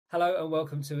Hello and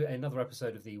welcome to another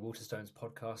episode of the Waterstones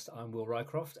podcast. I'm Will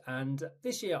Rycroft, and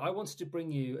this year I wanted to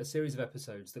bring you a series of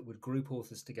episodes that would group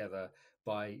authors together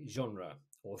by genre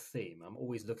or theme. I'm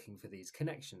always looking for these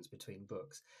connections between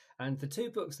books. And the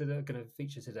two books that are going to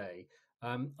feature today,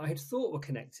 I had thought were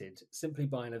connected simply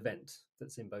by an event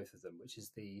that's in both of them, which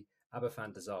is the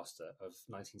Aberfan disaster of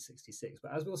 1966.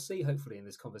 But as we'll see, hopefully, in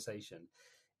this conversation,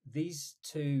 these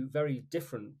two very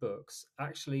different books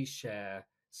actually share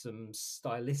some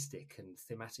stylistic and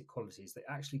thematic qualities that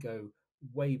actually go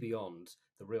way beyond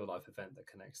the real life event that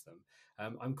connects them.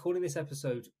 I'm calling this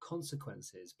episode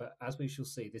Consequences, but as we shall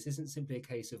see, this isn't simply a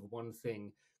case of one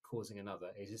thing causing another.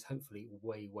 It is hopefully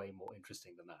way more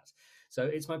interesting than that. So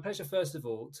it's my pleasure, first of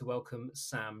all, to welcome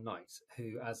Sam Knight,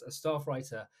 who, as a staff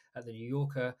writer at The New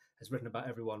Yorker, has written about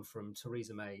everyone from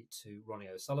Theresa May to Ronnie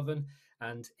O'Sullivan.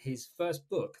 And his first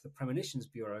book, The Premonitions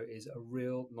Bureau, is a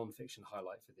real non-fiction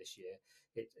highlight for this year.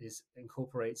 It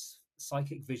incorporates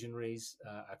psychic visionaries,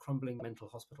 a crumbling mental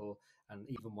hospital, and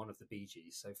even one of the Bee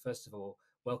Gees. So first of all,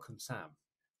 welcome, Sam.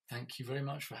 Thank you very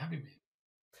much for having me.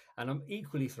 And I'm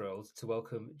equally thrilled to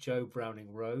welcome Jo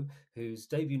Browning Wroe, whose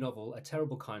debut novel, A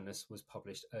Terrible Kindness, was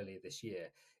published earlier this year.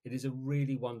 It is a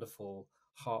really wonderful,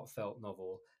 heartfelt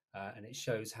novel, and it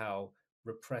shows how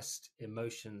repressed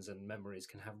emotions and memories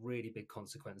can have really big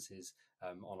consequences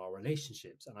on our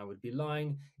relationships. And I would be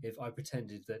lying if I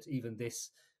pretended that even this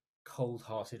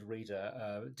cold-hearted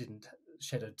reader didn't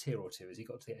shed a tear or two as he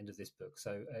got to the end of this book.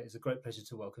 So it's a great pleasure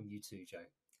to welcome you too, Jo.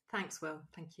 Thanks, Will.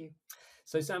 Thank you.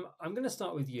 So, Sam, I'm going to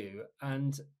start with you,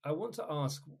 and I want to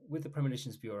ask, with the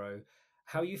Premonitions Bureau,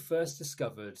 how you first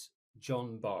discovered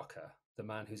John Barker, the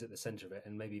man who's at the centre of it,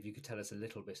 and maybe if you could tell us a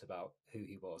little bit about who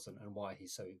he was and why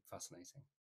he's so fascinating.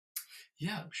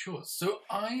 Yeah, sure. So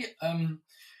I,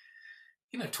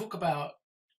 talk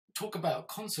about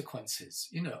consequences.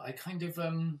 I kind of,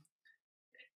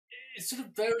 it's sort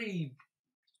of very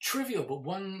trivial, but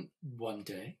one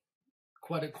day,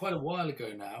 quite a while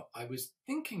ago now, I was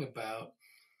thinking about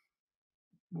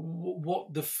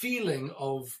what the feeling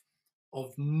of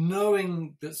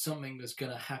knowing that something was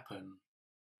going to happen,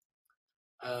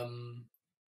 and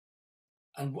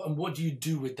what do you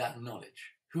do with that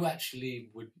knowledge? Who actually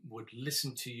would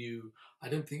listen to you? I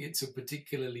don't think it's a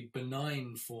particularly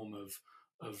benign form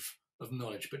of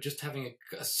knowledge, but just having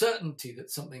a certainty that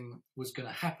something was going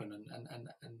to happen, and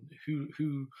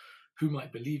who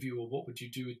might believe you, or what would you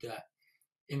do with that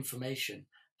information?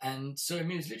 And so, I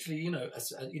mean, it's literally,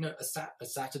 a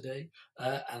Saturday,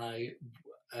 and I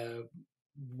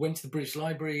went to the British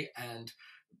Library and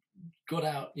got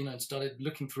out, and started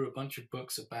looking through a bunch of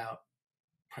books about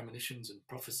premonitions and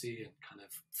prophecy and kind of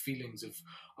feelings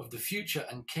of the future,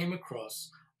 and came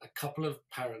across a couple of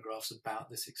paragraphs about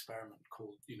this experiment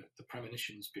called, the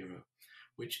Premonitions Bureau,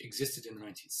 which existed in the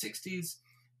 1960s.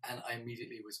 And I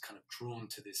immediately was kind of drawn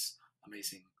to this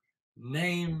amazing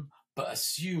name, but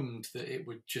assumed that it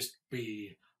would just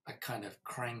be a kind of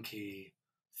cranky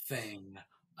thing,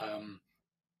 and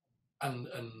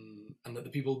that the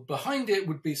people behind it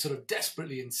would be sort of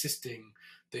desperately insisting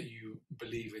that you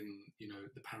believe in,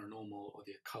 the paranormal or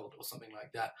the occult or something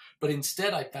like that. But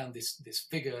instead, I found this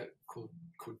figure called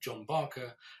John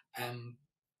Barker, and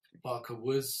Barker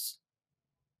was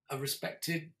a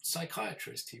respected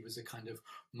psychiatrist. He was a kind of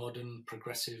modern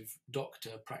progressive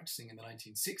doctor practicing in the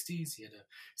 1960s. He had a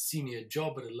senior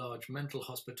job at a large mental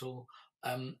hospital.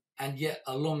 And yet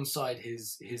alongside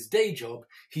his day job,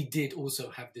 he did also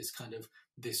have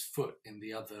this foot in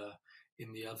the other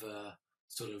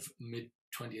sort of mid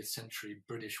 20th century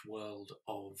British world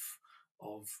of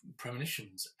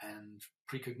premonitions and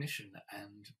precognition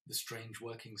and the strange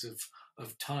workings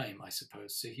of time, I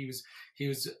suppose. So he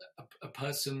was a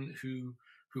person who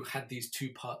had these two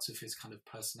parts of his kind of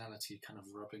personality kind of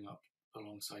rubbing up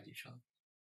alongside each other.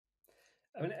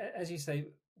 I mean, as you say,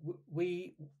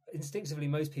 we instinctively,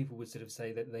 most people would sort of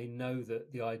say that they know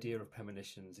that the idea of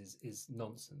premonitions is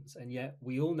nonsense. And yet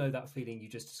we all know that feeling you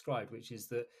just described, which is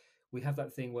that we have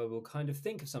that thing where we'll kind of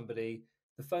think of somebody,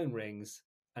 the phone rings,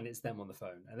 and it's them on the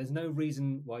phone. And there's no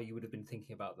reason why you would have been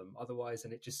thinking about them otherwise.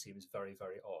 And it just seems very,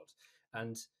 very odd.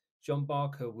 And John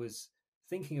Barker was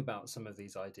thinking about some of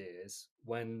these ideas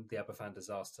when the Aberfan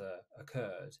disaster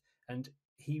occurred. And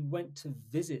he went to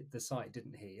visit the site,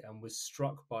 didn't he? And was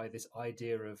struck by this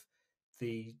idea of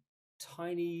the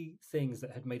tiny things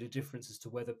that had made a difference as to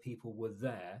whether people were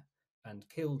there and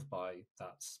killed by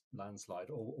that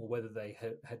landslide, or whether they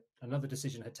had another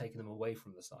decision had taken them away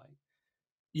from the site.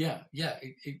 Yeah,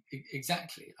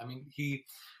 exactly. I mean,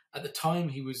 at the time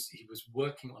he was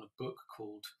working on a book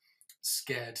called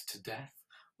Scared to Death,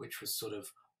 which was sort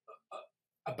of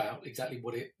about exactly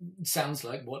what it sounds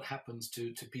like, what happens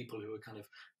to people who are kind of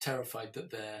terrified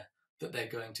that they're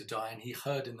going to die. And he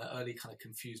heard in the early kind of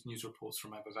confused news reports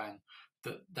from Aberfan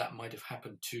that might have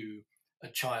happened to a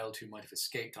child who might have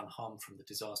escaped unharmed from the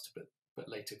disaster, but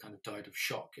later kind of died of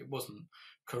shock. It wasn't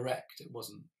correct. It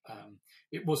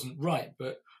wasn't right.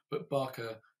 But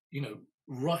Barker,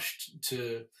 rushed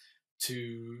to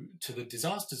the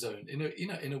disaster zone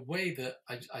in a way that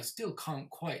I still can't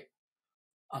quite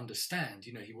understand.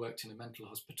 He worked in a mental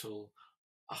hospital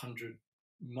 100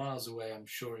 miles away. I'm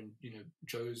sure in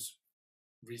Jo's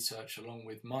research along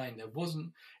with mine, there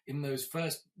wasn't, in those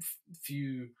first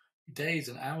few days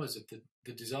and hours of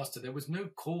the disaster, there was no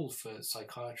call for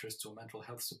psychiatrists or mental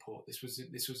health support. This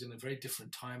was in a very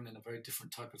different time and a very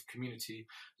different type of community.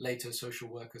 Later, social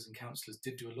workers and counsellors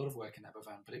did do a lot of work in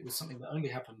Aberfan, but it was something that only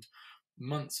happened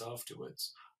months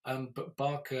afterwards. But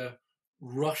Barker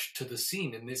rushed to the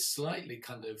scene in this slightly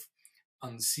kind of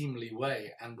unseemly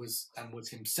way, and was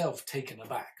himself taken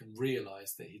aback and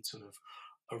realised that he'd sort of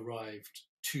arrived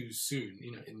too soon,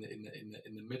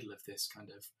 in the middle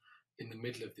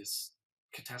of this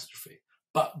catastrophe.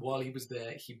 But while he was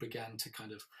there, he began to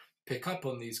kind of pick up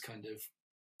on these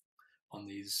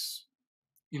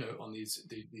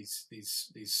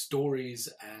stories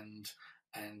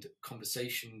and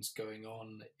conversations going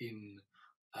on in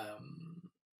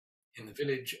the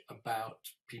village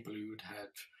about people who had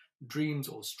dreams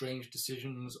or strange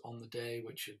decisions on the day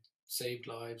which had saved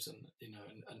lives and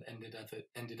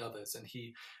ended others, and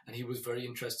he was very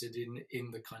interested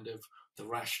in the kind of the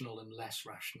rational and less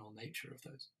rational nature of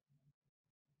those.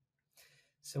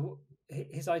 So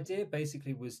his idea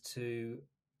basically was to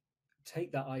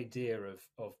take that idea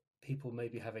of people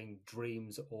maybe having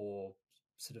dreams or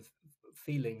sort of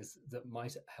feelings that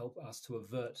might help us to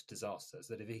avert disasters,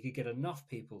 that if he could get enough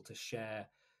people to share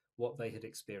what they had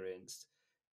experienced,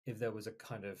 if there was a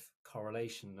kind of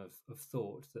correlation of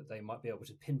thought, that they might be able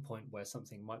to pinpoint where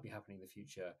something might be happening in the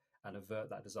future and avert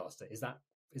that disaster. Is that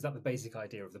the basic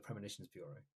idea of the Premonitions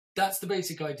Bureau? That's the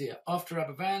basic idea. After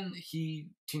Aberfan, he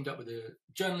teamed up with a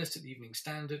journalist at the Evening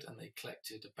Standard, and they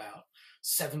collected about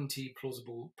 70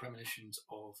 plausible premonitions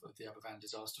of the Aberfan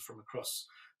disaster from across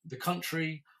the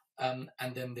country, and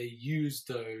then they used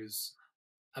those.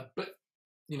 But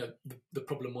the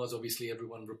problem was, obviously,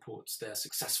 everyone reports their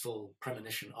successful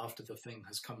premonition after the thing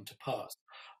has come to pass,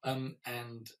 and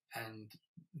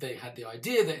they had the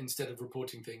idea that instead of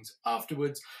reporting things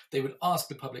afterwards, they would ask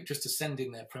the public just to send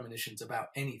in their premonitions about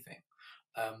anything,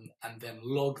 and then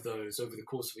log those over the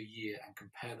course of a year and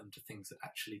compare them to things that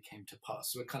actually came to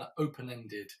pass. So a kind of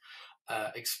open-ended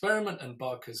experiment, and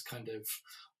Barker's kind of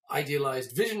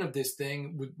idealized vision of this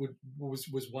thing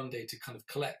was one day to kind of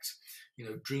collect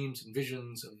dreams and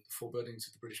visions and forebodings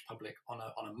of the British public on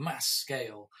a mass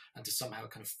scale, and to somehow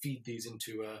kind of feed these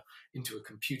into a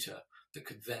computer that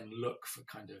could then look for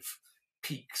kind of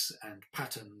peaks and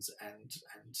patterns and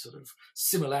sort of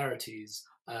similarities,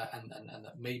 and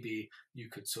that maybe you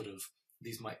could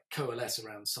these might coalesce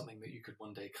around something that you could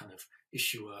one day kind of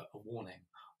issue a warning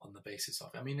on the basis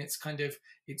of. I mean,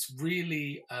 it's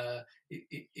really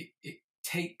it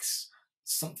takes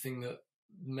something that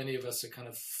many of us are kind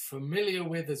of familiar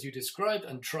with, as you described,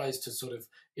 and tries to sort of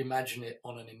imagine it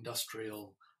on an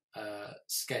industrial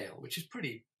scale, which is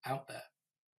pretty out there.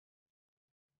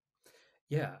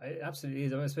 Yeah, it absolutely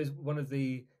is. I suppose one of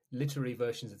the literary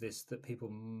versions of this that people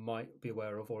might be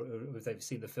aware of, or if they've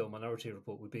seen the film Minority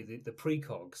Report, would be the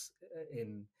precogs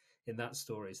in that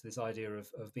story. So this idea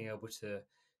of being able to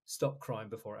stop crime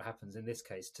before it happens, in this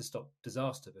case, to stop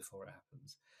disaster before it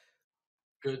happens.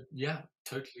 Good, yeah,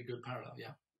 totally good parallel,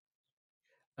 yeah.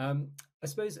 I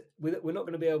suppose we're not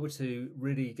going to be able to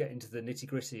really get into the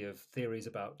nitty-gritty of theories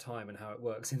about time and how it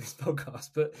works in this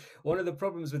podcast, but one of the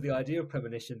problems with the idea of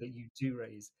premonition that you do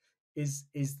raise is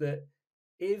that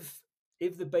if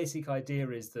the basic idea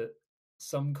is that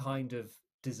some kind of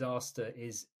disaster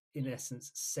is in essence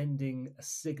sending a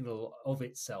signal of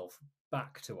itself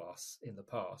back to us in the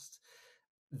past,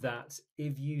 that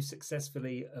if you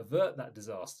successfully avert that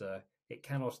disaster, it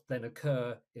cannot then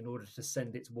occur in order to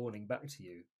send its warning back to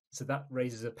you. So that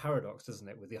raises a paradox, doesn't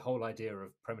it, with the whole idea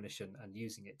of premonition and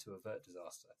using it to avert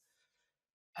disaster.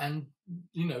 And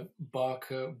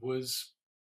Barker was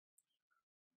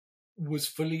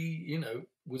fully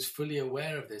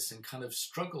aware of this, and kind of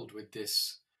struggled with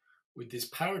this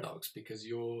paradox, because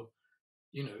you're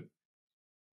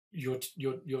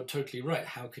totally right.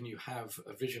 How can you have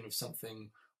a vision of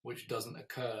something which doesn't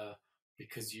occur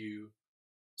because you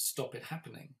stop it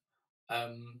happening?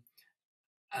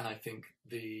 And I think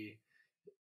the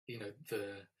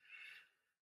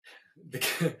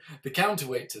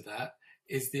counterweight to that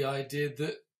is the idea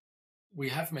that we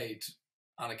have made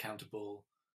unaccountable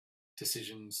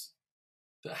decisions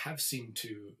that have seemed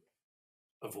to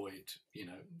avoid,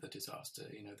 the disaster.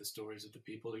 The stories of the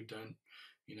people who don't,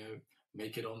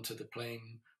 make it onto the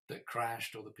plane that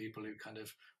crashed, or the people who kind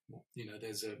of,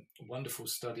 there's a wonderful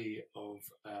study of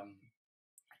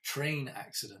train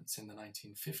accidents in the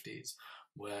 1950s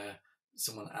where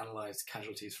someone analysed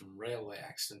casualties from railway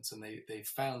accidents, and they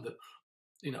found that,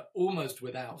 almost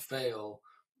without fail,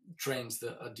 trains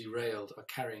that are derailed are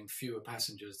carrying fewer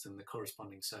passengers than the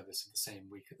corresponding service of the same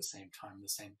week at the same time, the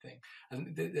same thing.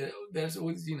 And there's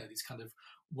always, these kind of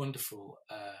wonderful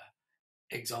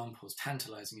examples,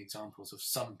 tantalizing examples of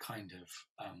some kind of,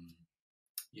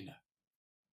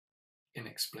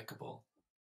 inexplicable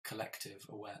collective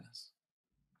awareness.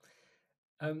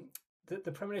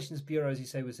 The Premonitions Bureau, as you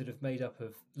say, was sort of made up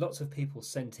of lots of people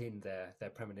sent in their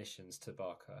premonitions to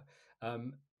Barker.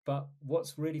 But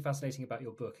what's really fascinating about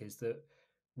your book is that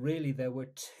really there were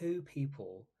two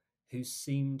people who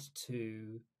seemed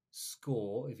to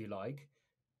score, if you like,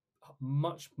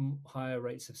 much higher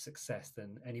rates of success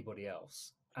than anybody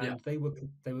else, and they were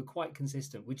quite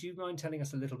consistent. Would you mind telling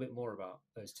us a little bit more about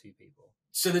those two people?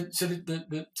 So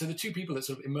the two people that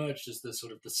sort of emerged as the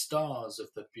sort of the stars of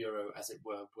the bureau, as it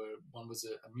were one was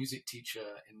a music teacher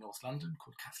in North London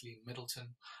called Kathleen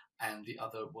Middleton, and the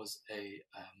other was a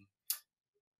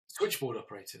switchboard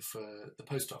operator for the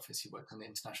post office. He worked on the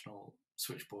international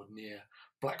switchboard near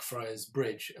Blackfriars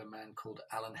Bridge, a man called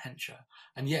Alan Hencher.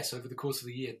 And yes, over the course of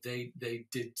the year, they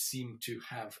did seem to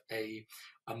have a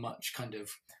much kind of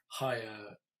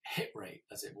higher hit rate,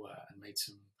 as it were, and made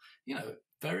some,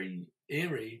 very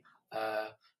eerie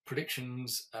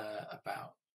predictions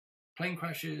about plane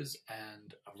crashes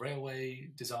and a railway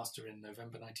disaster in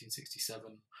November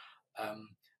 1967.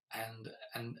 And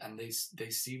they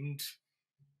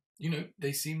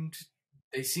seemed,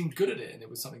 they seemed good at it, and it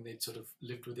was something they'd sort of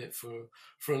lived with it for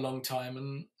a long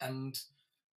time. And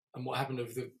what happened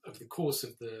over the course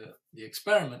of the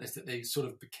experiment is that they sort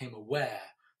of became aware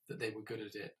that they were good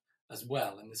at it as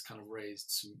well, and this kind of raised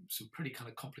some pretty kind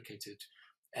of complicated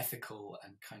ethical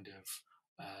and kind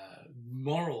of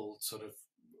moral sort of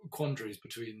quandaries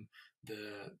between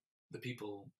the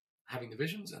people having the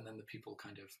visions and then the people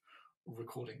kind of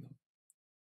recording them.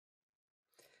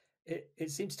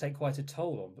 It seemed to take quite a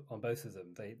toll on both of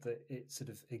them. It sort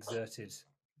of exerted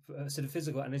sort of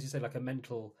physical and, as you say, like a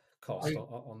mental cost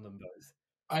on them both.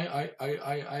 I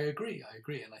agree,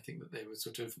 and I think that they were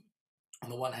sort of, on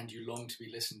the one hand, you long to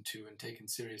be listened to and taken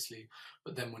seriously,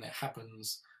 but then when it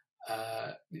happens,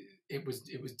 it was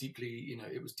deeply,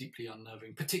 it was deeply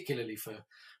unnerving, particularly for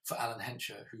Alan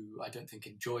Hencher, who I don't think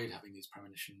enjoyed having these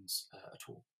premonitions at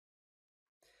all.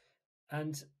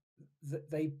 And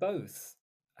they both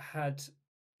had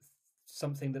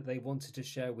something that they wanted to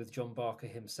share with John Barker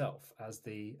himself as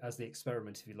the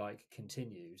experiment, if you like,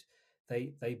 continued.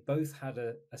 They both had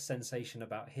a sensation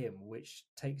about him, which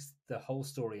takes the whole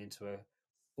story into a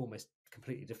almost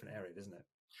completely different area, doesn't it?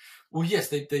 Well, yes,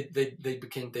 they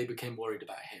became worried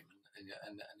about him, and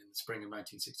in the spring of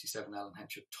 1967, Alan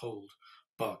Hencher told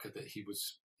Barker that he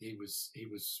was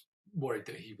worried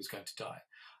that he was going to die,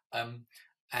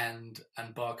 and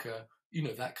Barker,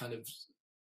 that kind of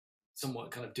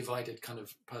somewhat kind of divided kind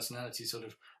of personality sort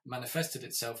of manifested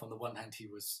itself. On the one hand, he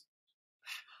was,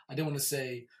 I don't want to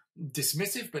say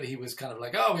dismissive, but he was kind of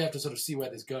like, oh, we have to sort of see where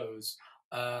this goes,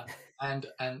 and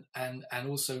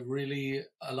also really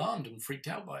alarmed and freaked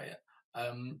out by it.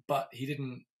 But he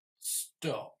didn't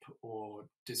stop or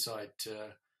decide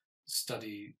to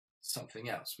study something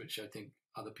else, which I think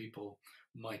other people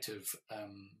might have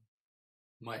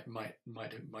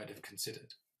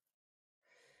considered.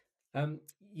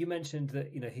 You mentioned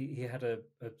that he had a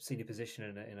senior position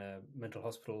in a mental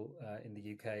hospital in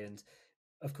the UK, and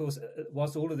of course,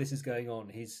 whilst all of this is going on,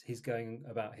 he's going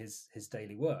about his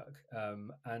daily work,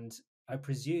 and I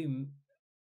presume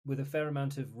with a fair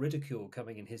amount of ridicule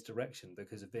coming in his direction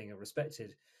because of being a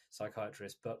respected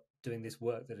psychiatrist, but doing this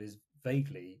work that is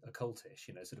vaguely occultish,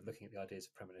 sort of looking at the ideas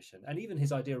of premonition, and even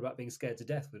his idea about being scared to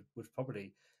death was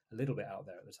probably a little bit out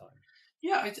there at the time.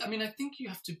 Yeah, I mean, I think you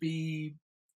have to be,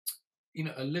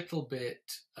 a little bit,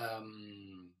 a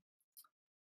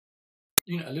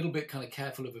little bit kind of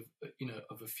careful of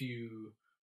a few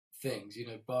things.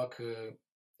 Barker,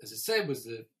 as I said, was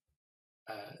the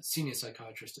senior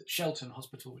psychiatrist at Shelton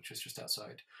Hospital, which was just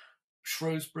outside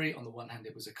Shrewsbury. On the one hand,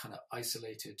 it was a kind of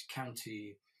isolated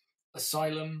county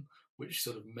asylum, which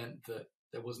sort of meant that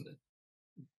there wasn't a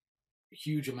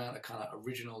huge amount of kind of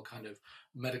original kind of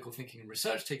medical thinking and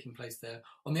research taking place there.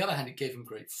 On the other hand, it gave him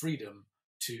great freedom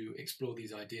to explore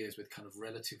these ideas with kind of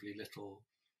relatively little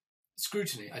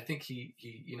scrutiny. I think he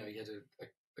had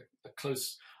a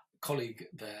close colleague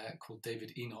there called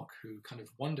David Enoch, who kind of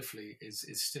wonderfully is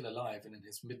still alive and in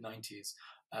his mid-90s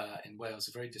in Wales,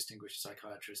 a very distinguished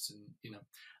psychiatrist, and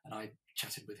I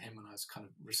chatted with him when I was kind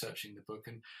of researching the book,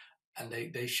 and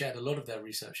they shared a lot of their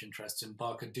research interests, and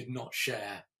Barker did not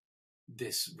share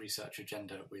this research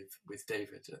agenda with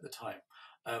David at the time,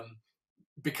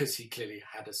 because he clearly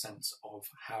had a sense of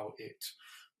how it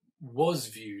was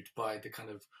viewed by the kind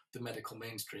of the medical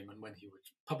mainstream, and when he would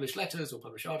publish letters or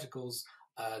publish articles,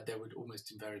 there would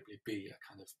almost invariably be a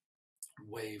kind of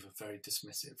wave of very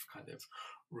dismissive kind of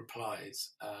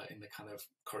replies in the kind of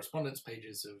correspondence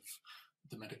pages of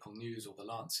the Medical News or the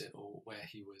Lancet, or where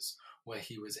he was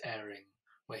airing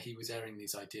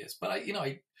these ideas. But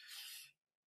I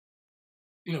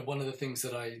one of the things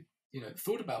that I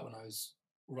thought about when I was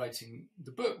writing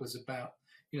the book was about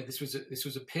this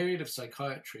was a period of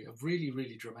psychiatry, of really,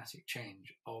 really dramatic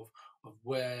change, of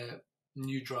where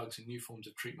new drugs and new forms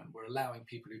of treatment were allowing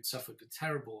people who'd suffered with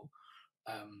terrible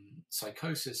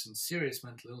psychosis and serious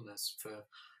mental illness for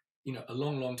a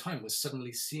long time, was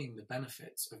suddenly seeing the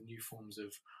benefits of new forms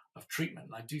of treatment.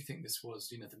 And I do think this was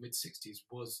the mid-60s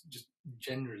was just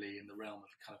generally in the realm of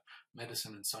kind of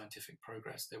medicine and scientific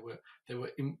progress. There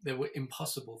were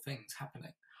impossible things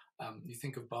happening. You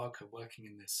think of Barker working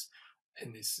in this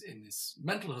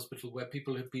mental hospital where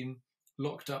people have been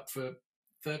locked up for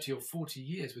 30 or 40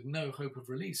 years with no hope of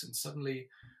release, and suddenly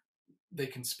they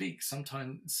can speak.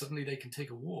 Sometimes suddenly they can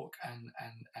take a walk and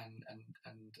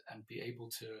be able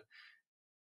to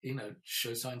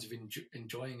show signs of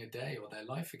enjoying a day or their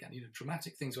life again.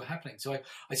 Dramatic things were happening. So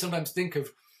I sometimes think of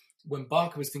when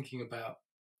Barker was thinking about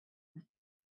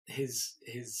his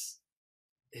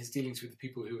dealings with the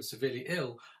people who were severely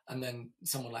ill, and then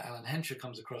someone like Alan Hensher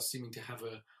comes across seeming to have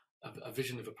a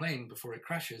vision of a plane before it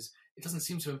crashes. It doesn't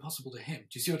seem so impossible to him. Do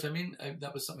you see what I mean?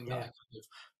 That was something that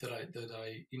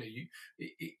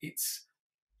it's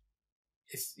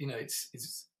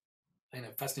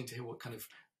fascinating to hear what kind of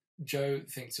Jo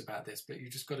thinks about this, but you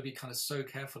just got to be kind of so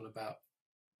careful about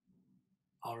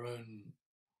our own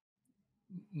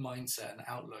mindset and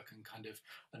outlook, and kind of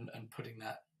and putting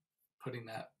that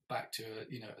back to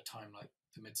a time like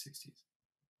the mid-60s.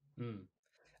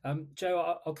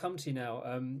 Jo, I'll come to you now.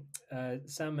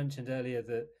 Sam mentioned earlier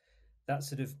that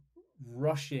sort of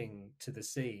rushing to the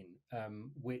scene,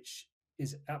 which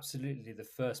is absolutely the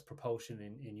first propulsion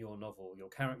in your novel. Your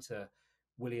character,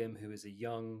 William, who is a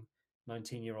young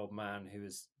 19-year-old man who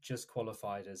has just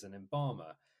qualified as an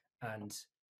embalmer and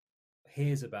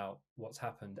hears about what's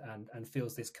happened and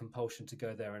feels this compulsion to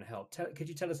go there and help. Could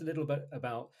you tell us a little bit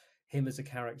about him as a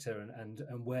character and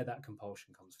where that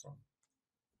compulsion comes from?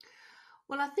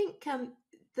 Well, I think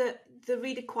the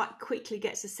reader quite quickly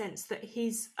gets a sense that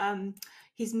his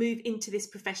move into this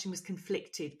profession was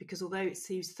conflicted, because although it's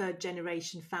his third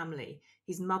generation family,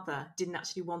 his mother didn't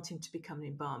actually want him to become an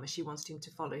embalmer. She wanted him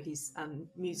to follow his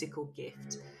musical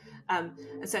gift. And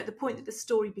so at the point that the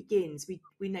story begins,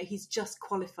 we know he's just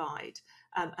qualified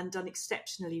and done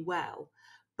exceptionally well.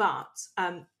 But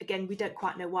again, we don't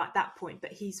quite know why at that point,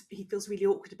 but he feels really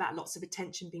awkward about lots of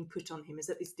attention being put on him as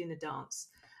at this dinner dance.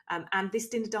 And this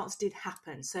dinner dance did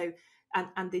happen. So,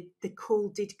 and the call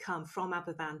did come from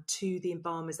Aberfan to the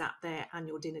embalmers at their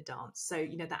annual dinner dance. So,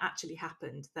 that actually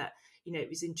happened. That it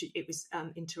was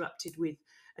interrupted with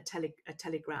a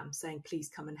telegram saying, "Please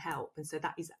come and help." And so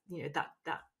that is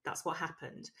that's what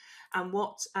happened. And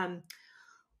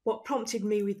what prompted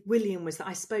me with William was that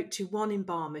I spoke to one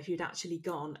embalmer who'd actually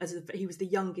gone, he was the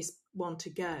youngest one to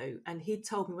go. And he'd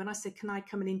told me, when I said, "Can I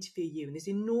come and interview you?" And there's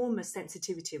enormous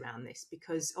sensitivity around this,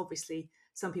 because obviously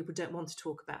some people don't want to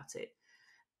talk about it.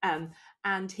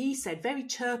 And he said very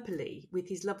chirpily, with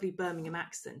his lovely Birmingham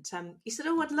accent, he said,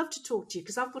 "Oh, I'd love to talk to you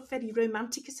because I've got very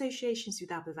romantic associations with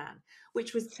Aberfan,"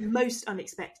 which was most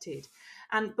unexpected.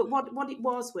 But what it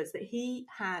was that he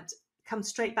had come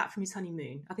straight back from his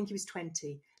honeymoon. I think he was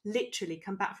 20, literally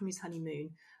come back from his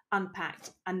honeymoon, unpacked,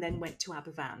 and then went to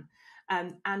Aberfan.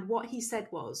 And what he said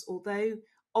was, although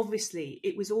obviously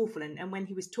it was awful, and when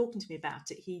he was talking to me about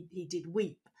it, he did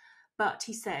weep. But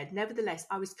he said, nevertheless,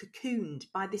 I was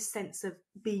cocooned by this sense of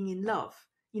being in love.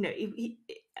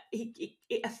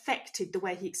 It affected the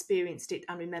way he experienced it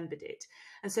and remembered it.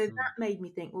 And so that made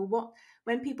me think, well,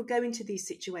 when people go into these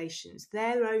situations,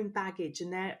 their own baggage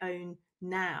and their own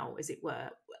now, as it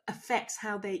were, affects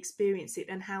how they experience it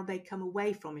and how they come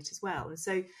away from it as well. And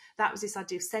so that was this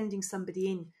idea of sending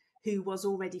somebody in who was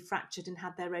already fractured and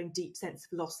had their own deep sense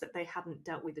of loss that they hadn't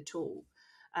dealt with at all.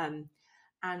 And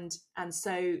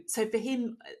so for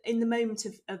him, in the moment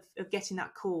of getting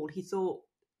that call, he thought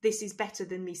this is better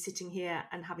than me sitting here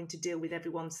and having to deal with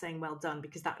everyone saying well done,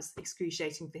 because that was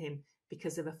excruciating for him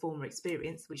because of a former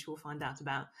experience, which we'll find out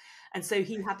about. And so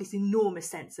he had this enormous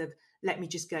sense of, let me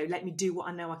just go, let me do what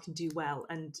I know I can do well,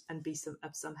 and be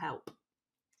of some help.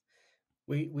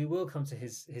 We will come to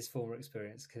his former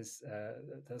experience, because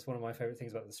that's one of my favorite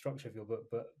things about the structure of your book.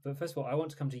 But first of all, I want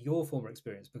to come to your former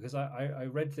experience, because I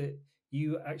read that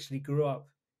you actually grew up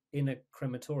in a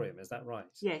crematorium. Is that right?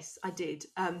 Yes, I did.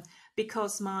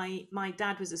 Because my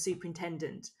dad was a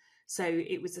superintendent, so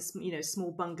it was a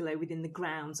small bungalow within the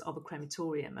grounds of a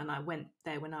crematorium, and I went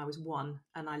there when I was 1,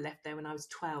 and I left there when I was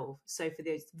 12. So for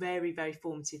those very, very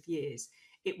formative years,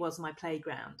 it was my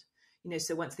playground.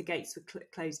 So once the gates were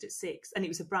closed at 6, and it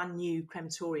was a brand new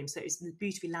crematorium, so it was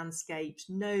beautifully landscaped,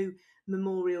 no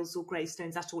memorials or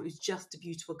gravestones at all. It was just a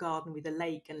beautiful garden with a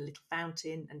lake and a little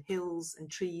fountain and hills and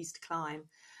trees to climb.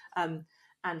 And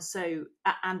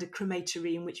a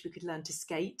crematory in which we could learn to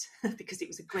skate because it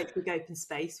was a great big open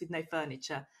space with no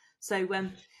furniture. So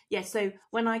so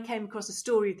when I came across the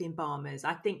story of the embalmers,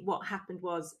 I think what happened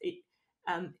was it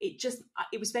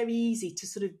was very easy to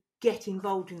sort of get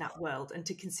involved in that world and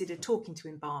to consider talking to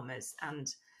embalmers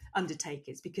and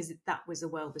undertakers, because that was a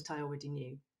world that I already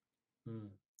knew.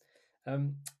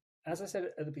 As I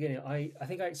said at the beginning, I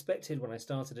think I expected when I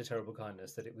started A Terrible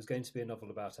Kindness that it was going to be a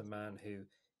novel about a man who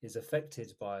is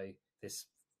affected by this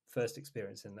first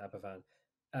experience in Aberfan,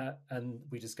 and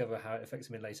we discover how it affects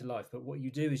him in later life. But what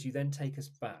you do is you then take us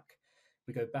back.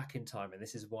 We go back in time, and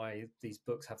this is why these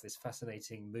books have this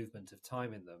fascinating movement of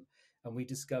time in them. And we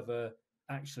discover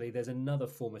actually there's another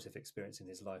formative experience in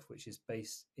his life, which is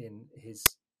based in his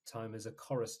time as a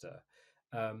chorister.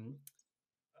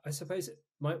 I suppose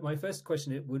my first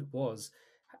question was,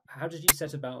 how did you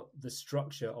set about the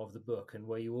structure of the book, and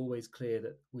were you always clear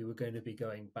that we were going to be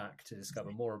going back to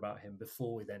discover more about him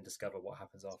before we then discover what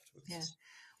happens afterwards? Yeah.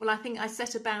 Well, I think I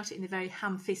set about it in a very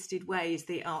ham-fisted way is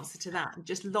the answer to that.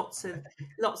 Just lots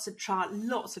of trial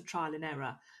and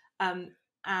error.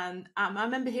 And I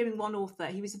remember hearing one author,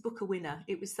 he was a Booker winner.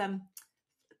 It was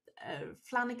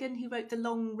Flanagan, who wrote The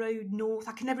Long Road North.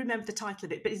 I can never remember the title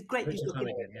of it, but it's a great book.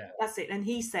 Yeah. That's it. And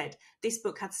he said this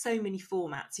book had so many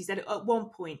formats. He said at one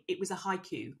point it was a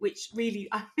haiku, which really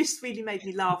made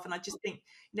me laugh. And I just think,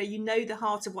 you know the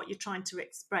heart of what you're trying to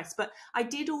express. But I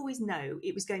did always know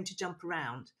it was going to jump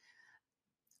around.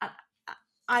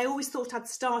 I always thought I'd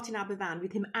start in Aberfan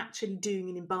with him actually doing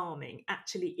an embalming,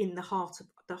 actually in the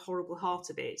horrible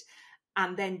heart of it,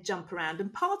 and then jump around.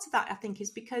 And part of that, I think, is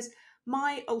because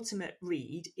my ultimate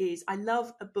read is I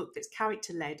love a book that's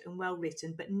character-led and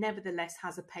well-written, but nevertheless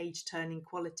has a page-turning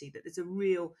quality, that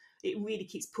it really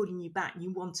keeps pulling you back.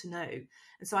 You want to know.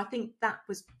 And so I think that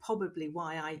was probably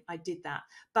why I did that.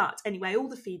 But anyway, all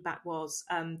the feedback was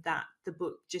that the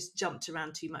book just jumped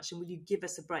around too much, and will you give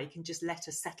us a break and just let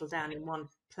us settle down in one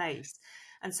place?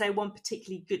 And so one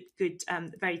particularly good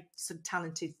very sort of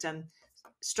talented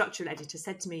structural editor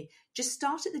said to me, just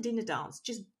start at the dinner dance,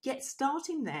 just get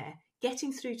starting there,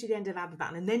 getting through to the end of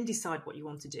Aberfan, and then decide what you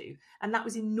want to do. And that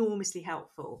was enormously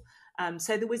helpful.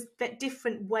 So there was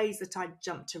different ways that I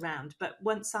jumped around, but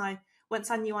once I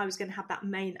knew I was going to have that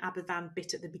main Aberfan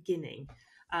bit at the beginning,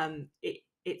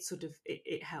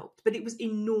 it helped. But it was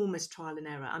enormous trial and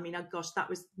error. I mean, gosh, that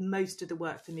was most of the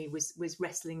work for me, was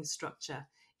wrestling the structure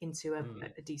into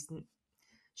a decent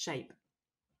shape.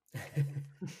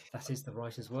 That is the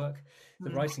writer's work.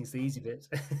 The writing's the easy bit.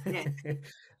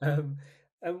 Yeah.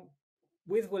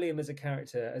 With William as a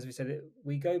character, as we said,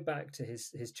 we go back to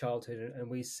his childhood, and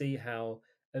we see how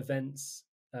events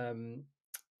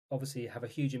obviously have a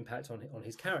huge impact on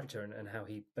his character and how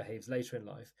he behaves later in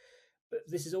life. But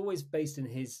this is always based in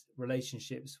his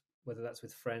relationships, whether that's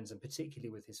with friends and particularly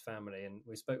with his family. And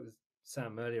we spoke with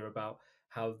Sam earlier about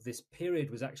how this period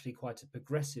was actually quite a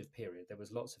progressive period. There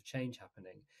was lots of change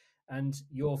happening. And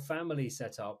your family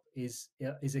setup is,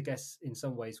 I guess, in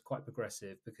some ways quite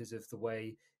progressive because of the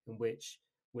way in which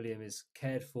William is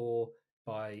cared for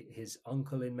by his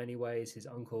uncle in many ways. His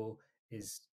uncle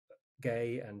is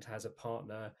gay and has a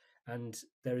partner. And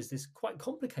there is this quite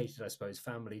complicated, I suppose,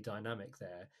 family dynamic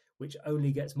there, which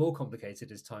only gets more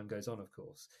complicated as time goes on, of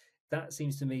course. That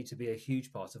seems to me to be a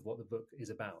huge part of what the book is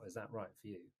about. Is that right for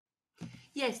you?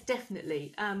 Yes,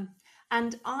 definitely.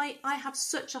 And I have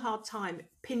such a hard time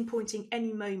pinpointing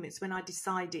any moments when I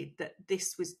decided that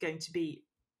this was going to be,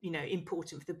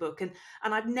 important for the book. And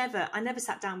I never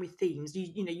sat down with themes.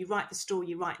 You write the story,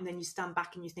 you write, and then you stand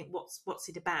back and you think, what's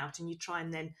it about? And you try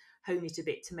and then hone it a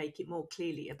bit to make it more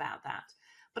clearly about that.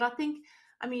 But I think,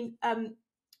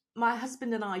 my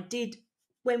husband and I did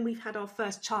when we've had our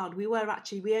first child, we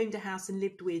owned a house and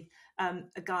lived with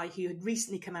a guy who had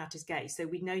recently come out as gay. So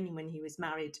we'd known him when he was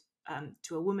married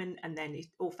to a woman, and then it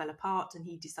all fell apart, and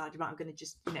he decided, right, I'm going to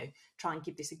just, try and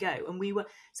give this a go. And we were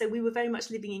very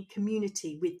much living in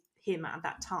community with him at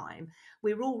that time.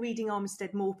 We were all reading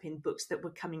Armistead Maupin books that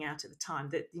were coming out at the time,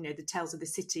 that, the Tales of the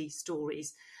City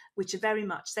stories, which are very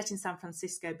much set in San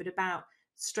Francisco, but about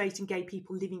straight and gay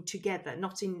people living together,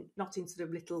 not in sort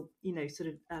of little,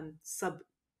 sub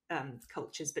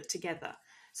cultures, but together.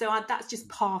 So that's just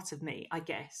part of me, I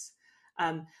guess.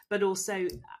 But also,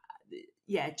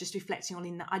 just reflecting on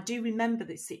in that, I do remember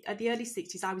that at the early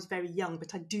 60s, I was very young,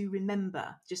 but I do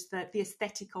remember just the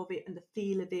aesthetic of it and the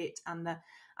feel of it. And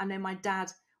I know my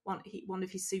dad, one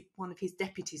of his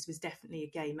deputies was definitely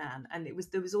a gay man, and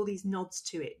there was all these nods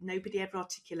to it. Nobody ever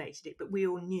articulated it, but we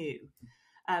all knew.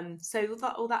 So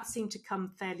all that seemed to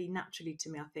come fairly naturally to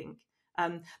me, I think.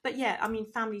 But yeah, I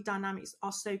mean, family dynamics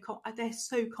are they're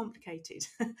so complicated.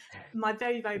 My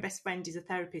very, very best friend is a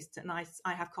therapist, and I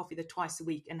have coffee with her twice a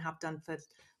week and have done for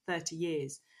 30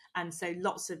 years. And so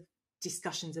lots of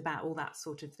discussions about all that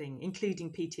sort of thing,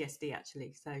 including PTSD,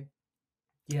 actually. So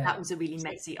yeah, that was a really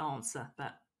messy answer,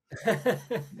 but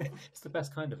it's the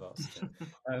best kind of answer.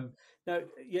 Now,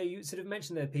 you sort of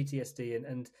mentioned there PTSD,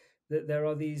 and that there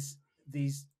are these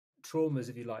traumas,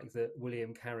 if you like, that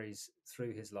William carries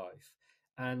through his life,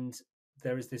 and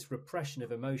there is this repression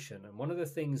of emotion. And one of the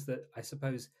things that I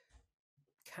suppose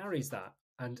carries that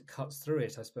and cuts through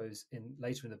it, I suppose,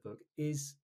 later in the book,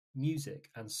 is music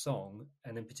and song,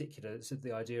 and in particular, sort of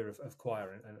the idea of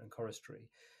choir and choristry.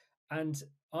 And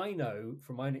I know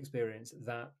from my own experience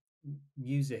that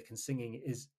music and singing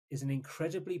is an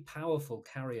incredibly powerful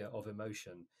carrier of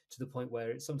emotion, to the point where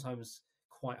it's sometimes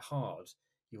quite hard.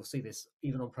 You'll see this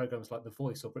even on programs like The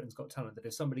Voice or Britain's Got Talent, that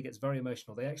if somebody gets very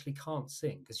emotional, they actually can't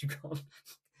sing because you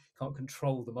can't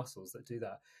control the muscles that do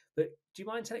that. But do you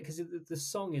mind telling, because the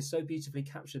song is so beautifully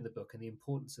captured in the book, and the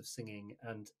importance of singing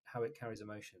and how it carries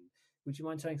emotion, would you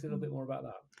mind telling us a little bit more about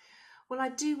that? Well, I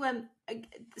do.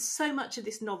 So much of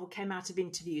this novel came out of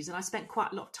interviews, and I spent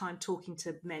quite a lot of time talking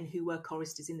to men who were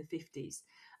choristers in the 50s.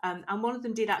 And one of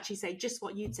them did actually say just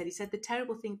what you'd said. He said, the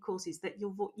terrible thing, of course, is that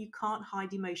you can't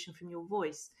hide emotion from your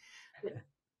voice.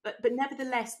 But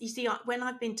nevertheless, you see, when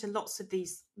I've been to lots of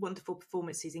these wonderful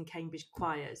performances in Cambridge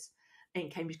choirs, in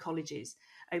Cambridge colleges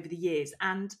over the years,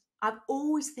 and I've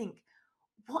always think,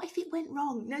 what if it went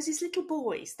wrong? There's this little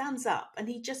boy stands up and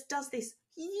he just does this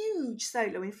huge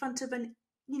solo in front of an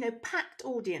packed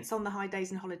audience on the high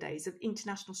days and holidays of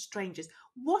international strangers.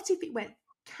 What if it went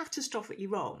catastrophically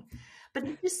wrong? But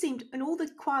it just seemed, and all the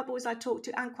choir boys I talked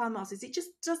to and choir masters, it just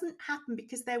doesn't happen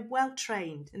because they're well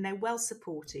trained and they're well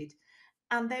supported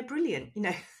and they're brilliant,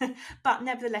 But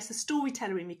nevertheless, the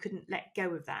storyteller in me couldn't let go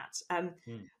of that.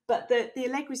 But the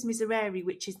Allegris Miserere,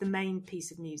 which is the main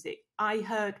piece of music, I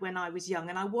heard when I was young,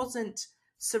 and I wasn't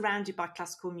surrounded by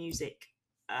classical music.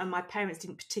 My parents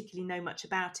didn't particularly know much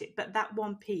about it, but that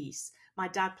one piece my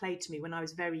dad played to me when I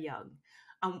was very young.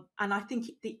 And I think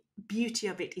the beauty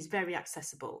of it is very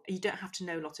accessible. You don't have to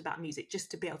know a lot about music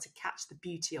just to be able to catch the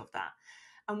beauty of that.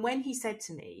 And when he said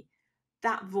to me,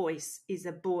 that voice is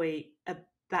a boy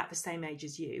about the same age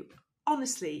as you,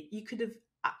 honestly, you could have,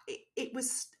 it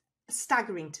was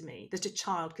staggering to me that a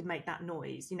child could make that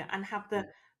noise, and have the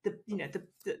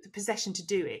possession to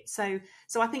do it. So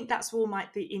I think that's all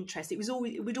the interest. It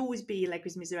would always be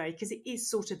Allegris Miserere because it is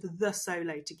sort of the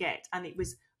solo to get, and it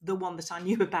was the one that I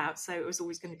knew about, so it was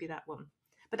always going to be that one.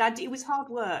 But it was hard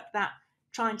work, that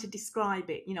trying to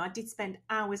describe it. I did spend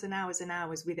hours and hours and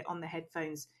hours with it on the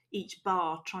headphones, each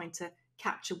bar trying to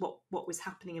capture what was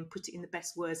happening and put it in the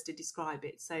best words to describe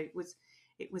it. So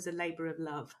it was a labour of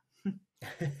love.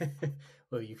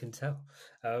 Well, you can tell.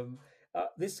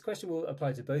 This question will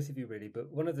apply to both of you, really,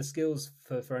 but one of the skills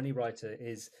for any writer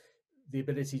is the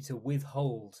ability to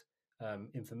withhold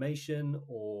information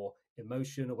or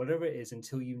emotion or whatever it is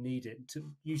until you need it,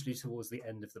 usually towards the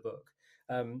end of the book.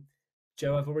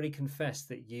 Jo, I've already confessed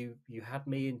that you had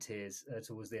me in tears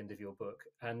towards the end of your book,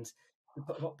 and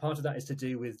part of that is to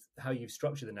do with how you've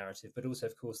structured the narrative, but also,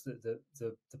 of course, the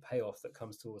payoff that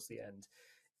comes towards the end.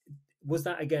 Was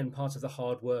that, again, part of the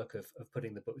hard work of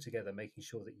putting the book together, making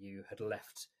sure that you had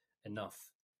left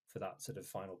enough for that sort of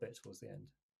final bit towards the end?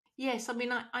 Yes, I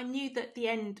mean, I knew that the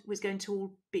end was going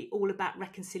to be all about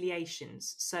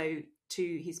reconciliations. So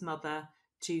to his mother,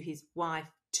 to his wife,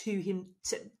 to him,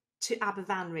 to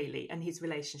Aberfan, really, and his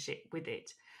relationship with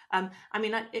it. I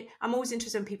mean, I'm always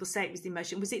interested when people say it was the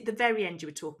emotion. Was it the very end you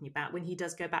were talking about when he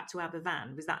does go back to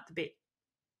Aberfan? Was that the bit?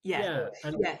 Yeah.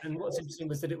 And what's interesting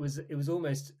was that it was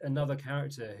almost another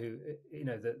character who,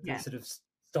 the sort of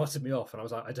started me off, and I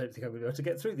was like, I don't think I'm going to be able to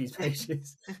get through these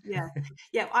pages. Yeah.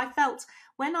 I felt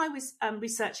when I was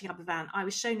researching Aberfan, I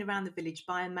was shown around the village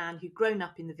by a man who'd grown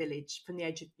up in the village from the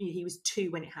age of, he was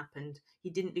 2 when it happened. He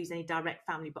didn't lose any direct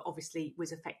family, but obviously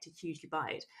was affected hugely by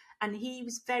it. And he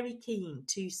was very keen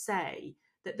to say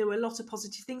that there were a lot of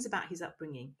positive things about his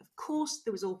upbringing. Of course,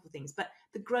 there was awful things, but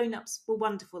the grown-ups were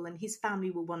wonderful and his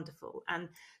family were wonderful. And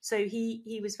so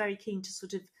he was very keen to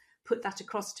sort of put that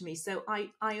across to me. So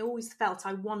I always felt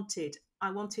I wanted,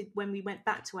 when we went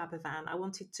back to Aberfan, I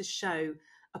wanted to show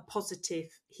a positive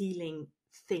healing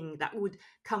thing that would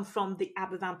come from the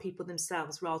Aberfan people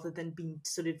themselves rather than being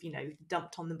sort of,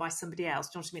 dumped on them by somebody else.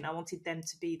 Do you know what I mean? I wanted them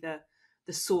to be the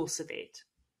source of it.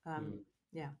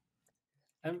 Yeah.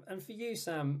 And for you,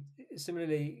 Sam,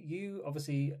 similarly, you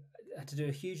obviously had to do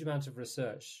a huge amount of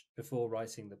research before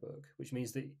writing the book, which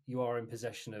means that you are in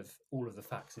possession of all of the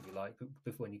facts, if you like,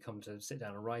 before when you come to sit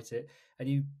down and write it, and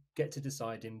you get to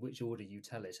decide in which order you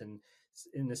tell it. And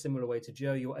in a similar way to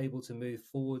Jo, you're able to move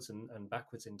forwards and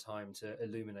backwards in time to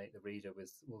illuminate the reader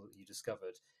with all that you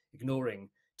discovered, ignoring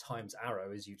time's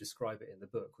arrow, as you describe it in the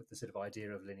book, with the sort of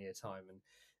idea of linear time. And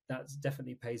that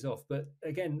definitely pays off. But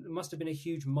again, it must have been a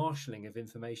huge marshalling of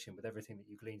information with everything that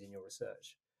you gleaned in your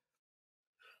research.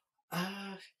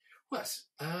 Yeah,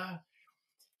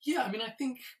 I mean, I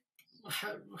think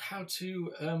how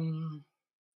to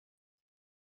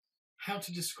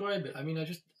describe it. I mean, I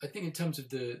think in terms of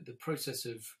the process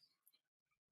of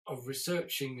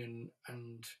researching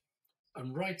and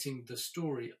writing the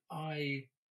story, I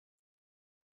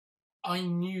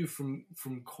knew from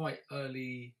quite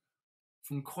early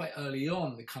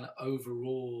on the kind of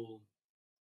overall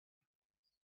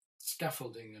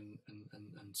scaffolding and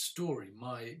story.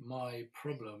 My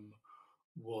problem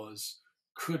was,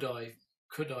 could I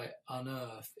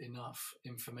unearth enough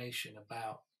information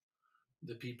about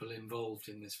the people involved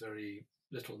in this very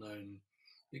little known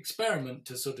experiment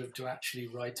to actually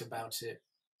write about it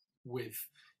with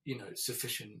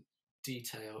sufficient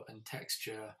detail and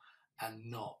texture and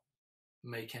not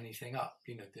make anything up.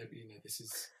 This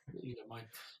is my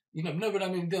no, but I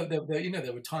mean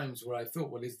there were times where I thought,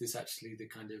 well, is this actually the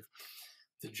kind of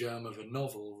the germ of a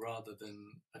novel rather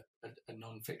than a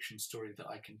non-fiction story that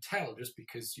I can tell, just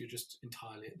because you're just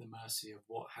entirely at the mercy of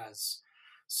what has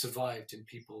survived in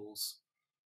people's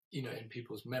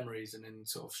memories and in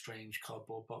sort of strange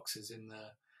cardboard boxes in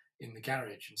the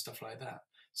garage and stuff like that.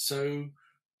 So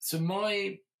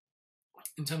my,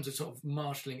 in terms of sort of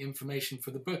marshalling information for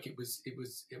the book, it was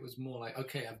more like,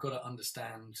 okay, I've got to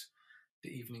understand the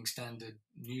Evening Standard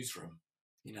newsroom,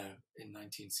 in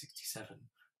 1967,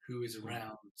 who is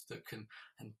around that can,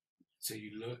 and so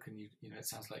you look and it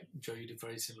sounds like, Jo, you did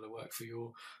very similar work for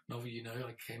your novel.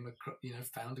 I came across,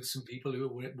 found some people who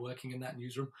were working in that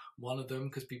newsroom. One of them,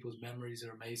 because people's memories are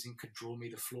amazing, could draw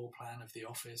me the floor plan of the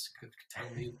office, could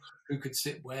tell me who could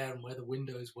sit where and where the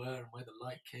windows were and where the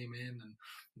light came in and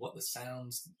what the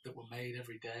sounds that were made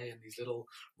every day, and these little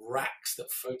racks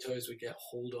that photos would get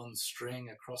hauled on string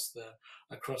across the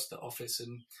office.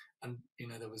 And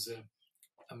there was a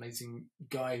amazing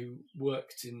guy who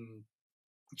worked in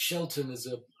Shelton as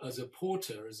a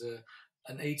porter, as an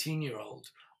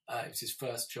 18-year-old. It was his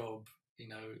first job.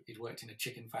 He'd worked in a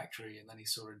chicken factory, and then he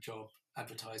saw a job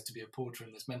advertised to be a porter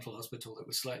in this mental hospital that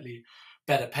was slightly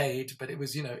better paid. But it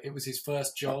was his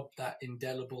first job, that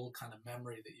indelible kind of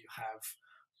memory that you have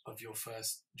of your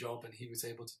first job. And he was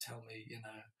able to tell me,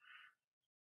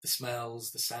 the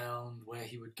smells, the sound, where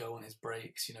he would go on his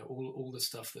breaks, all the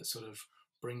stuff that sort of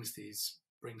brings these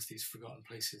forgotten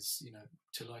places,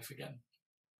 to life again.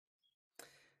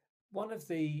 One of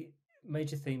the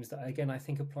major themes that, again, I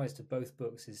think applies to both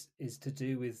books is to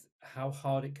do with how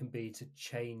hard it can be to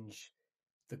change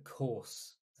the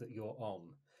course that you're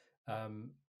on.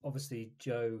 Obviously,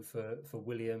 Jo, for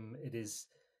William, it is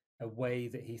a way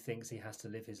that he thinks he has to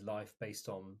live his life based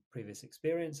on previous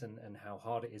experience and how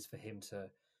hard it is for him to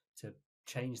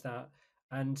change that.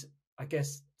 And I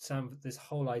guess, Sam, this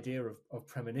whole idea of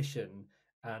premonition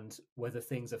and whether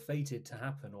things are fated to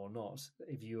happen or not.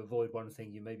 If you avoid one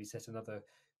thing, you maybe set another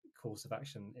course of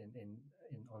action in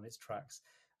on its tracks.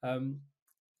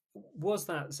 Was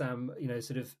that, Sam,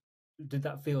 did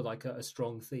that feel like a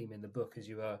strong theme in the book as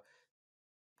you were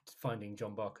finding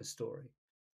John Barker's story?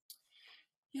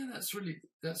 Yeah, that's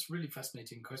really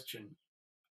fascinating question.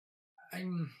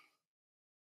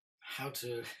 How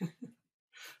to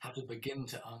begin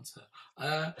to answer.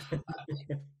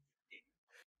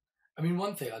 I mean,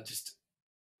 one thing, I'll just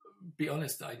be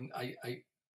honest, I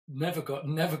never got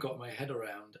my head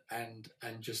around and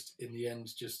just in the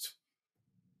end just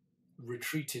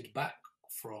retreated back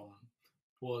from,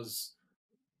 was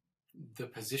the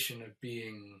position of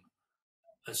being,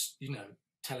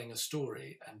 telling a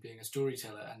story and being a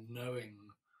storyteller and knowing,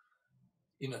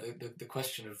 the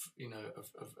question of,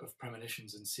 of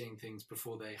premonitions and seeing things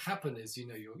before they happen is, you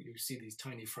see these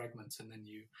tiny fragments, and then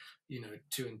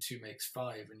two and two makes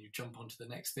five, and you jump onto the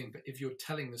next thing. But if you're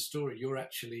telling the story,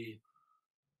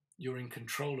 you're in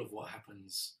control of what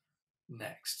happens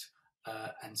next,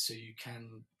 and so you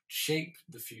can shape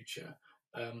the future,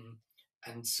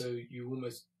 and so you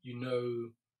almost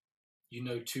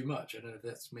too much. I don't know if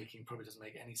that's probably doesn't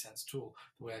make any sense at all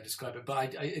the way I describe it, but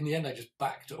I in the end I just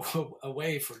backed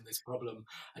away from this problem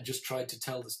and just tried to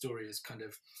tell the story as kind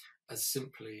of as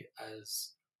simply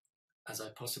as I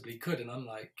possibly could. And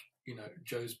unlike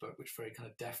Jo's book, which very kind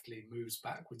of deftly moves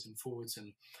backwards and forwards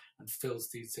and fills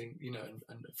these things,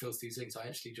 and fills these things, I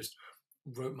actually just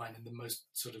wrote mine in the most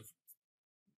sort of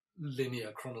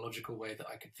linear chronological way that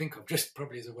I could think of, just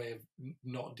probably as a way of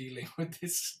not dealing with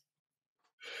this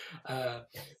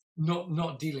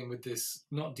not dealing with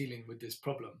this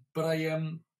problem. But I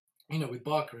with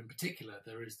Barker in particular,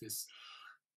 there is this,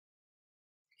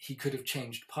 he could have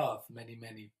changed path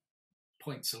many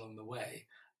points along the way,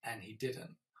 and he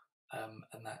didn't,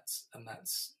 and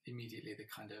that's immediately the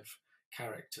kind of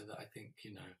character that I think,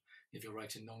 if you're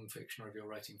writing non-fiction or if you're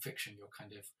writing fiction, you're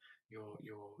kind of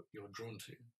you're drawn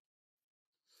to.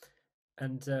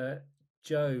 And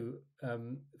Jo,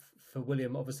 for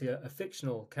William, obviously a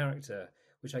fictional character,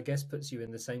 which I guess puts you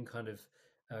in the same kind of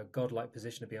godlike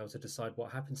position of being able to decide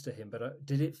what happens to him. But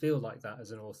did it feel like that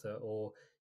as an author, or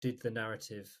did the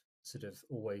narrative sort of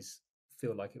always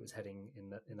feel like it was heading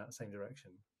in that same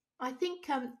direction? I think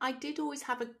I did always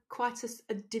have quite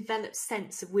a developed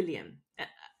sense of William.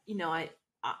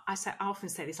 I often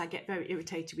say this. I get very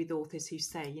irritated with authors who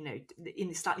say, in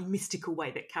a slightly mystical way,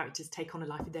 that characters take on a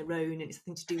life of their own and it's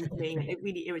nothing to do with me. And it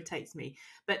really irritates me.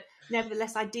 But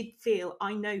nevertheless, I did feel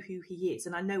I know who he is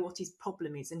and I know what his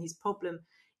problem is. And his problem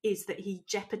is that he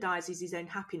jeopardizes his own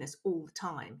happiness all the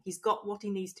time. He's got what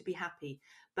he needs to be happy,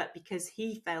 but because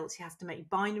he felt he has to make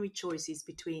binary choices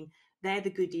between they're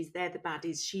the goodies, they're the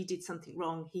baddies, she did something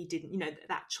wrong, he didn't,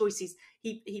 that choices,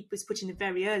 he was put in a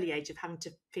very early age of having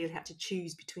to feel he had to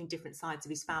choose between different sides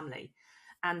of his family.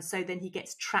 And so then he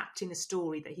gets trapped in a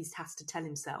story that he has to tell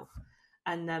himself.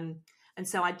 And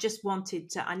so I just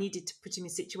I needed to put him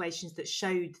in situations that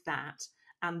showed that,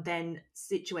 and then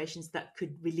situations that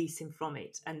could release him from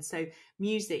it. And so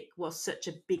music was such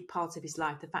a big part of his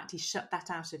life. The fact he shut that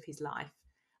out of his life,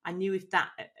 I knew if that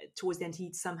towards the end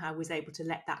he somehow was able to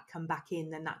let that come back in,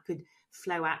 then that could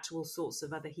flow out to all sorts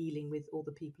of other healing with all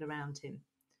the people around him.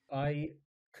 I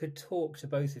could talk to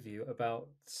both of you about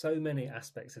so many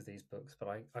aspects of these books, but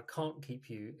I can't keep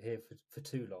you here for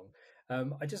too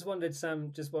long. I just wondered,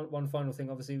 Sam, just one final thing.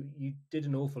 Obviously, you did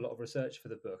an awful lot of research for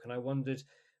the book, and I wondered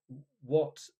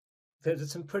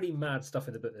there's some pretty mad stuff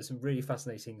in the book. There's some really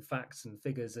fascinating facts and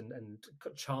figures and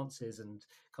chances and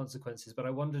consequences. But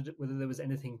I wondered whether there was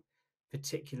anything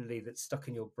particularly that stuck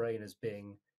in your brain as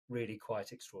being really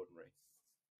quite extraordinary.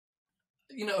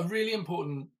 A really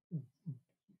important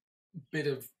bit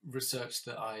of research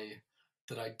that I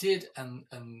did and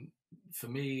for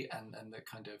me and that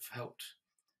kind of helped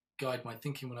guide my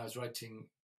thinking when I was writing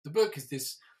the book is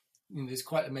this, this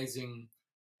quite amazing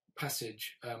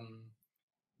passage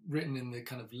written in the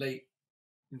kind of late,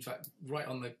 in fact, right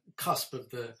on the cusp of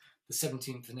the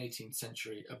 17th and 18th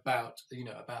century about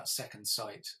second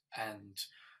sight and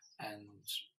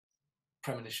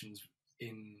premonitions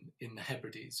in the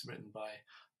Hebrides, written by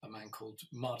a man called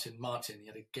Martin. He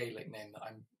had a Gaelic name that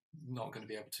I'm not going to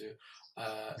be able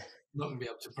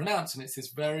to pronounce, and it's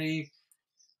this very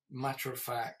matter of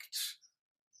fact,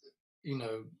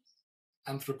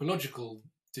 anthropological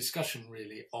discussion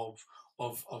really of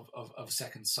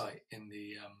second sight in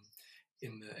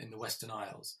the Western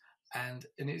Isles, and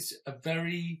it's a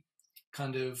very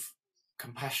kind of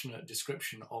compassionate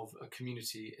description of a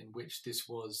community in which this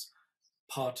was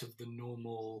part of the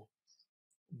normal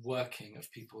working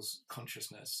of people's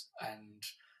consciousness and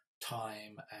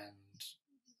time, and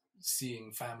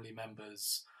seeing family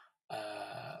members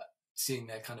seeing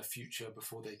their kind of future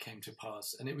before they came to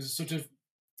pass. And it was sort of,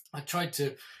 I tried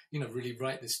to really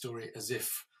write this story as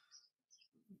if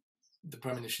the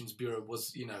Premonitions Bureau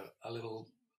was a little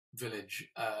village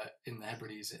in the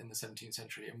Hebrides in the 17th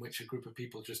century, in which a group of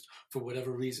people just for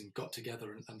whatever reason got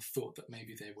together and thought that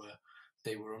maybe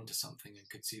they were onto something and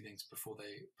could see things before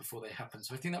they happened.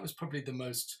 So I think that was probably the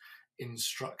most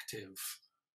instructive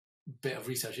bit of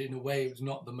research. In a way, it was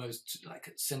not the most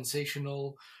like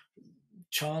sensational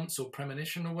chance or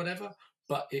premonition or whatever,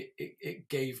 but it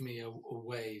gave me a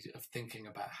way of thinking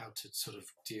about how to sort of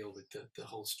deal with the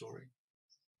whole story.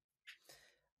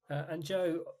 And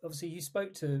Jo, obviously, you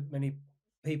spoke to many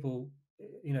people,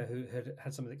 who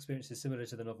had some of the experiences similar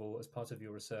to the novel as part of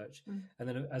your research. And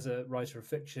then, as a writer of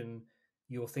fiction,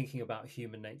 you're thinking about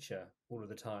human nature all of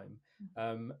the time.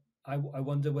 I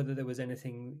wonder whether there was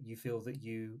anything you feel that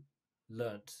you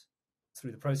learnt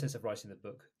through the process of writing the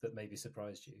book that maybe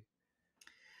surprised you.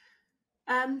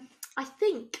 I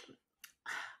think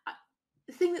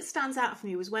the thing that stands out for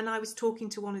me was when I was talking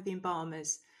to one of the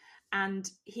embalmers, and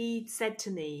he said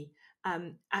to me,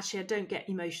 actually, I don't get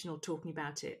emotional talking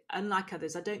about it. Unlike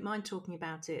others, I don't mind talking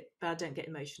about it, but I don't get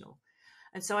emotional.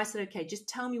 And so I said, okay, just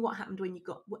tell me what happened when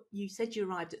you said you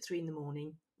arrived at 3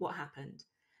 a.m. What happened?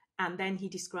 And then he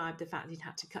described the fact that he'd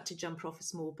had to cut a jumper off a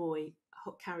small boy,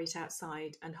 carry it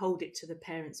outside and hold it to the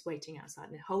parents waiting outside,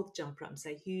 and hold the jumper up and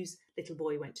say, whose little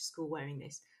boy went to school wearing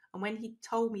this? And when he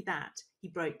told me that, he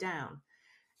broke down.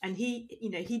 And he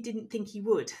didn't think he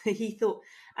would. He thought,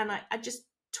 and I just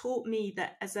taught me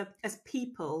that as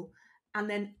people, and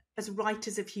then as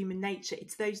writers of human nature,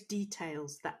 it's those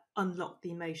details that unlock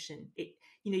the emotion.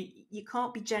 You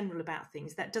can't be general about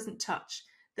things. That doesn't touch.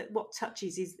 That what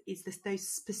touches is those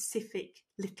specific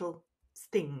little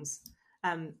things.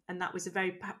 And that was a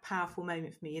very powerful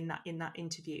moment for me in that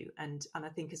interview. And I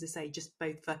think, as I say, just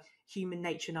both for human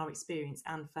nature and our experience,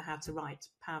 and for how to write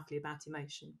powerfully about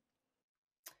emotion.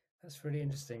 That's really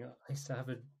interesting. I used to have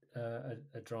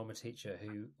a drama teacher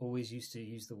who always used to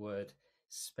use the word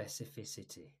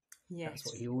specificity. Yes. That's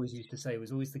what he always used to say,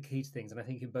 was always the key to things. And I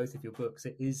think in both of your books,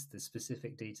 it is the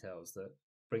specific details that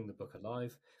bring the book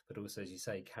alive, but also, as you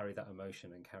say, carry that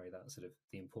emotion and carry that sort of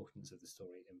the importance of the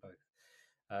story in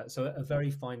both. So a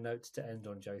very fine note to end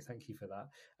on, Jo. Thank you for that.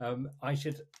 I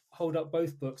should hold up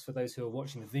both books for those who are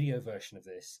watching the video version of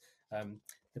this.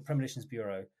 The Premonitions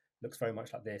Bureau looks very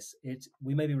much like this.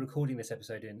 We may be recording this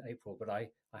episode in April, but I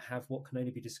have what can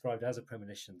only be described as a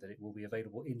premonition that it will be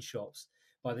available in shops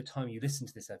by the time you listen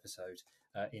to this episode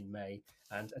in May.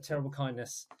 And A Terrible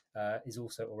Kindness is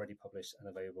also already published and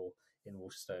available in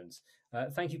Waterstones.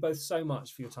 Thank you both so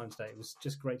much for your time today. It was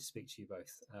just great to speak to you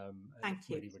both. Thank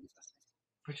you. Really, really fascinating.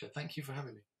 Richard, thank you for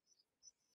having me.